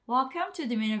Welcome to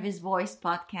the Meaning of His Voice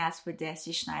podcast with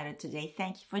Deci, Schneider today.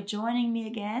 Thank you for joining me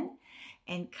again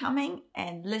and coming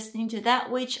and listening to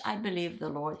that which I believe the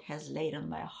Lord has laid on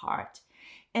my heart.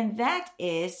 And that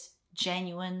is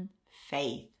genuine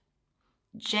faith.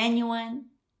 Genuine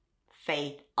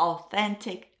faith,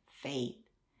 authentic faith.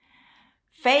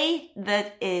 Faith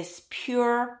that is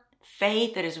pure,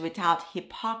 faith that is without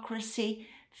hypocrisy,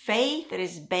 faith that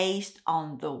is based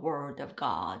on the Word of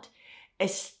God,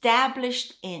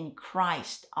 established in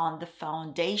Christ on the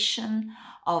foundation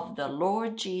of the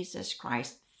Lord Jesus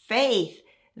Christ. Faith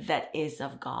that is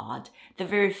of God, the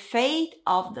very faith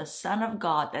of the Son of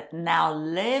God that now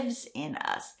lives in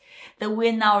us, that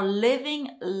we're now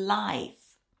living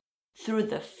life through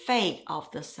the faith of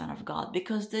the Son of God,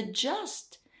 because the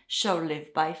just shall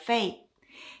live by faith.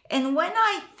 And when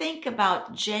I think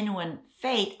about genuine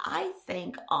faith, I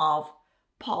think of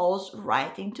Paul's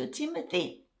writing to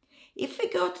Timothy. If we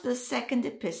go to the second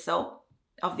epistle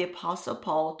of the Apostle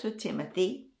Paul to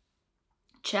Timothy,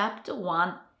 chapter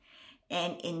 1,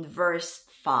 and in verse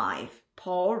 5,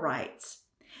 Paul writes,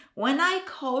 "When I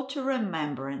call to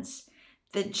remembrance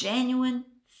the genuine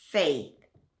faith,"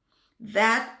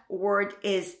 that word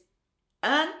is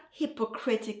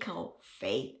unhypocritical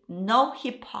faith, no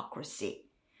hypocrisy,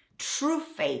 true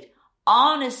faith,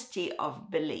 honesty of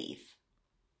belief.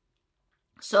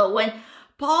 So when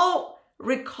Paul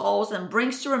recalls and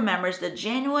brings to remembrance the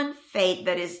genuine faith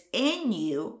that is in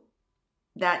you,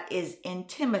 that is in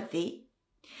Timothy,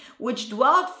 which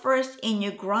dwelt first in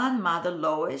your grandmother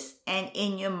Lois and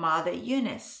in your mother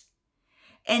Eunice,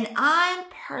 and I'm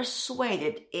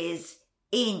persuaded is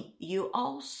in you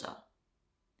also.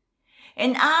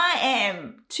 And I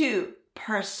am too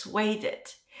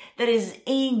persuaded that is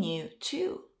in you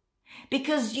too,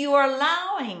 because you are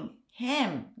allowing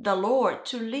Him, the Lord,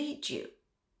 to lead you.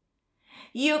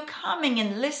 You're coming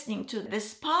and listening to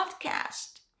this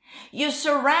podcast. You're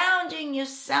surrounding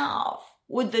yourself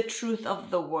with the truth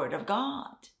of the Word of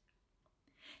God.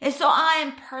 And so I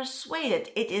am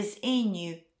persuaded it is in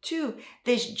you too,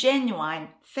 this genuine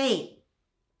faith.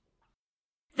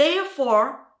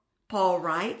 Therefore, Paul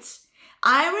writes,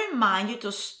 I remind you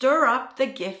to stir up the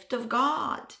gift of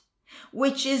God,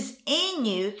 which is in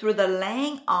you through the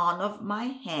laying on of my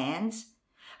hands.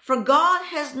 For God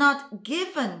has not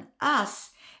given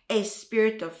us a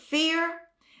spirit of fear,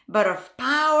 but of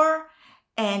power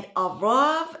and of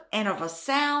love and of a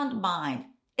sound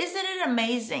mind. Isn't it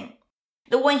amazing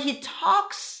that when he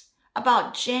talks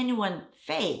about genuine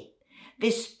faith,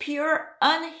 this pure,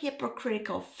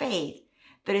 unhypocritical faith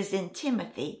that is in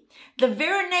Timothy, the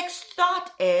very next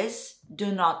thought is,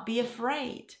 do not be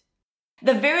afraid.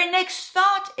 The very next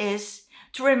thought is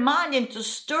to remind him to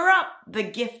stir up the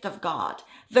gift of God,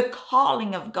 the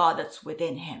calling of God that's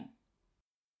within him.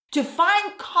 To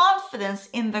find confidence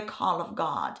in the call of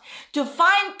God, to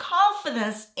find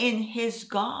confidence in his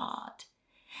God,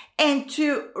 and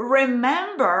to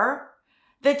remember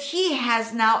that he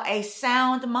has now a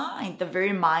sound mind, the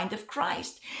very mind of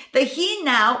Christ, that he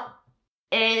now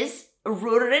is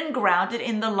rooted and grounded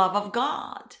in the love of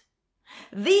God.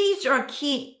 These are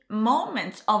key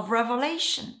moments of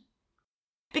revelation,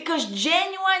 because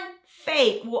genuine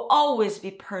faith will always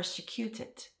be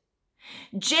persecuted.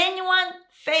 Genuine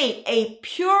faith, a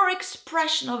pure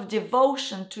expression of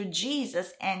devotion to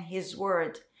Jesus and his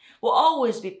word, will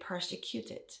always be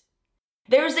persecuted.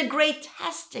 There is a great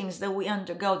testings that we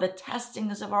undergo, the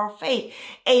testings of our faith,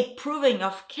 a proving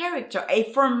of character,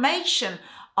 a formation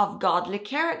of godly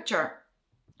character.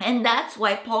 And that's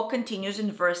why Paul continues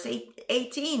in verse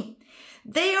 18.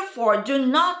 Therefore, do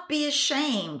not be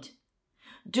ashamed.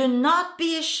 Do not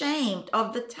be ashamed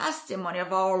of the testimony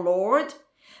of our Lord,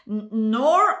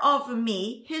 nor of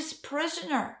me, his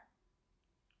prisoner.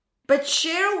 But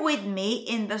share with me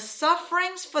in the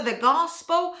sufferings for the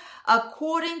gospel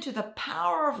according to the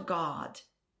power of God,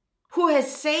 who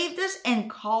has saved us and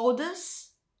called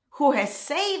us,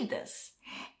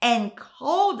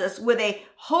 with a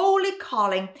holy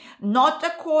calling, not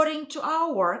according to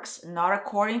our works, not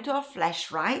according to our flesh,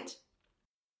 right?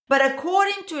 But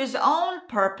according to his own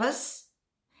purpose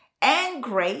and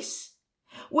grace,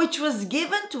 which was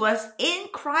given to us in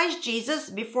Christ Jesus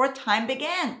before time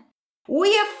began.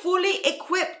 We are fully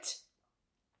equipped.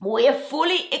 We are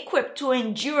fully equipped to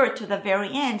endure to the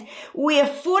very end. We are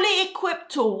fully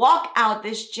equipped to walk out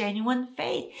this genuine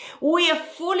faith. We are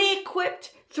fully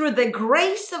equipped through the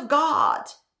grace of God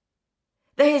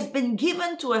that has been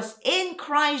given to us in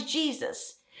Christ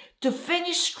Jesus to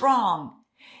finish strong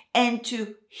and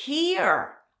to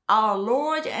hear our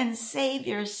Lord and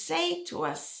Savior say to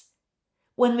us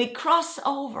when we cross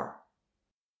over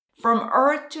from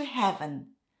earth to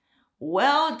heaven,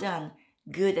 Well done,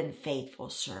 good and faithful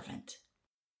servant.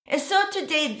 And so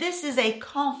today, this is a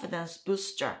confidence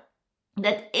booster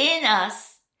that in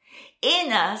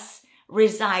us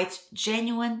resides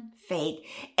genuine faith,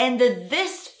 and that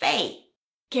this faith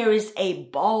carries a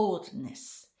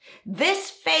boldness. This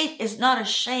faith is not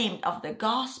ashamed of the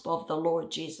gospel of the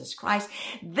Lord Jesus Christ.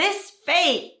 This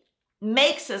faith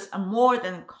makes us more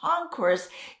than conquerors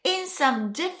in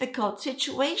some difficult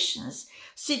situations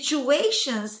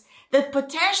that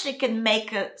potentially can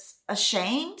make us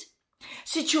ashamed,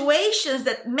 situations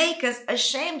that make us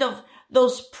ashamed of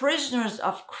those prisoners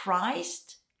of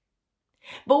Christ.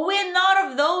 But we're not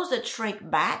of those that shrink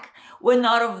back. We're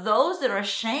not of those that are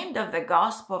ashamed of the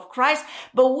gospel of Christ,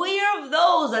 but we are of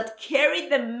those that carry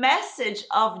the message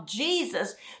of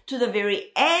Jesus to the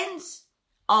very ends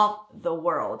of the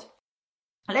world.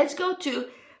 Let's go to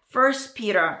 1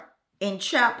 Peter in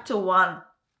chapter 1,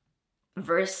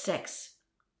 verse 6.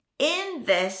 In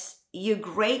this you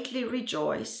greatly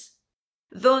rejoice,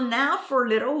 though now for a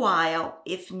little while,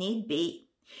 if need be,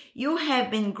 you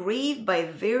have been grieved by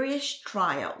various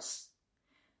trials.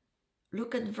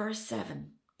 Look at verse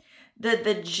 7. That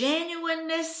the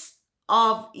genuineness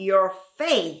of your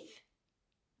faith,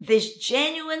 this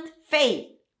genuine faith,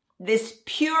 this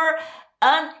pure,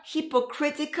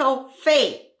 unhypocritical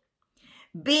faith,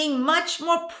 being much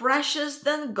more precious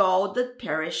than gold that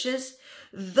perishes,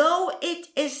 though it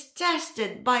is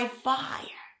tested by fire.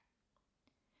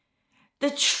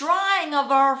 The trying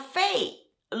of our faith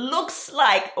looks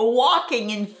like walking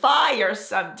in fire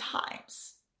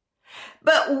sometimes.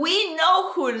 But we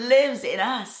know who lives in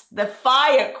us, the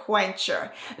fire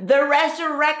quencher, the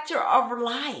resurrector of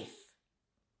life,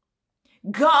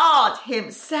 God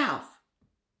himself.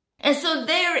 And so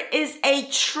there is a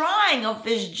trying of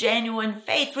this genuine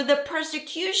faith through the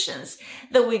persecutions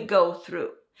that we go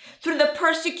through the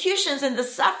persecutions and the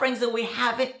sufferings that we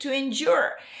have it to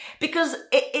endure, because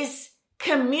it is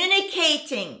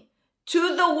communicating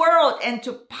to the world and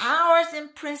to powers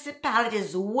and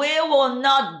principalities, we will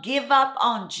not give up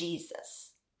on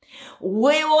Jesus.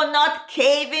 We will not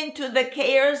cave into the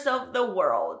cares of the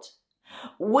world.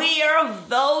 We are of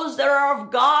those that are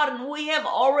of God, and we have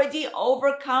already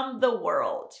overcome the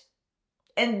world.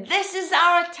 And this is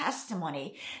our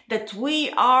testimony that we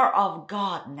are of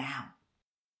God now.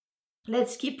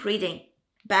 Let's keep reading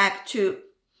back to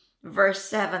verse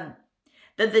 7.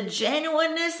 That the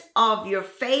genuineness of your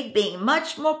faith, being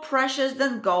much more precious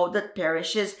than gold that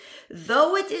perishes,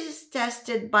 though it is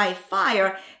tested by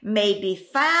fire, may be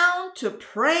found to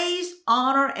praise,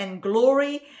 honor, and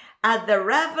glory at the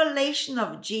revelation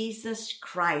of Jesus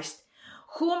Christ,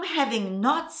 whom having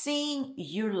not seen,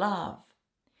 you love.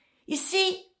 You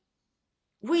see,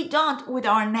 we don't with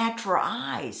our natural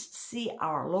eyes see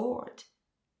our Lord,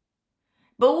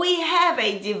 but we have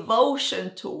a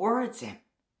devotion towards him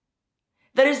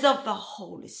that is of the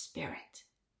Holy Spirit.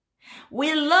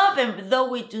 We love him though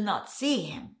we do not see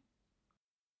him.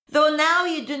 Though now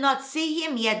you do not see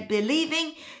him, yet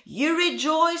believing, you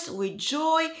rejoice with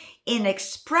joy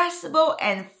inexpressible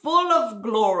and full of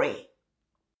glory,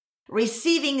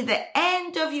 receiving the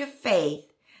end of your faith,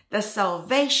 the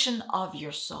salvation of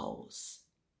your souls.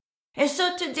 And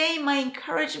so today my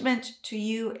encouragement to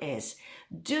you is,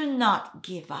 do not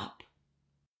give up.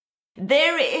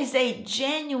 There is a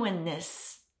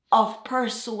genuineness of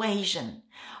persuasion,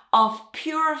 of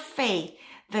pure faith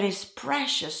that is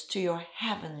precious to your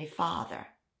Heavenly Father,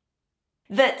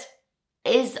 that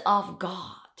is of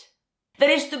God, that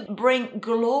is to bring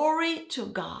glory to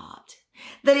God,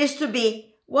 that is to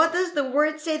be, what does the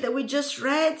word say that we just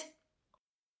read?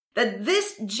 That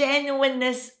this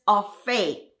genuineness of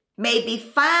faith may be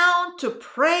found to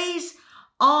praise,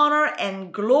 honor,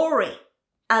 and glory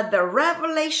at the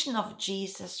revelation of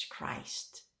Jesus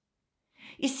Christ.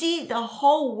 You see, the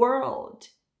whole world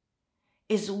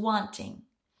is wanting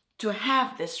to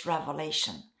have this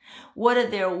revelation, whether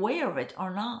they're aware of it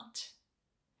or not.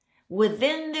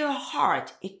 Within their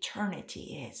heart,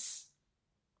 eternity is.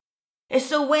 And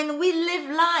so when we live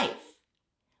life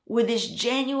with this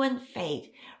genuine faith,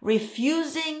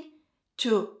 refusing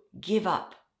to give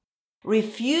up,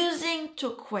 refusing to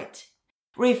quit,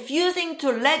 refusing to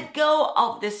let go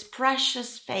of this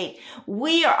precious faith,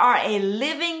 we are a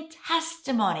living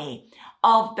testimony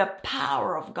of the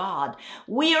power of God.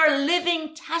 We are a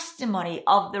living testimony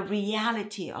of the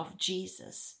reality of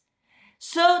Jesus.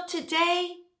 So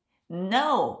today,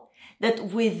 know that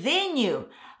within you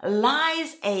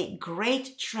lies a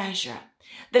great treasure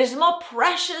that is more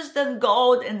precious than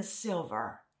gold and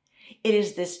silver. It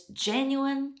is this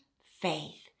genuine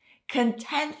faith.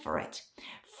 Contend for it.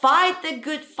 Fight the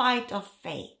good fight of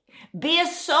faith. Be a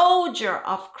soldier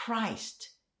of Christ.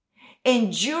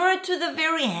 Endure to the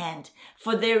very end,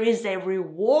 for there is a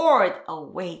reward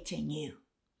awaiting you.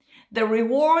 The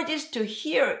reward is to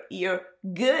hear your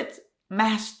good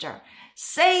master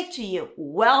say to you,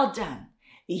 well done.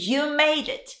 You made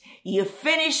it. You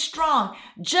finished strong.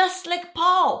 Just like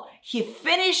Paul, he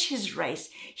finished his race.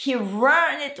 He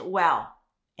ran it well.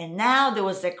 And now there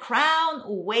was a crown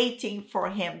waiting for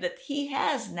him that he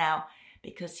has now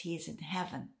because he is in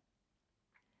heaven.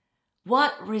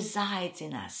 What resides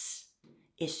in us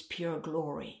is pure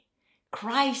glory.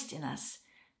 Christ in us,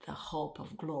 the hope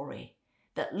of glory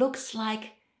that looks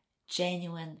like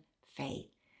genuine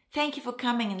faith. Thank you for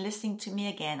coming and listening to me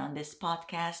again on this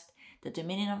podcast, The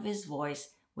Dominion of His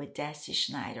Voice with Deci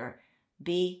Schneider.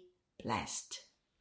 Be blessed.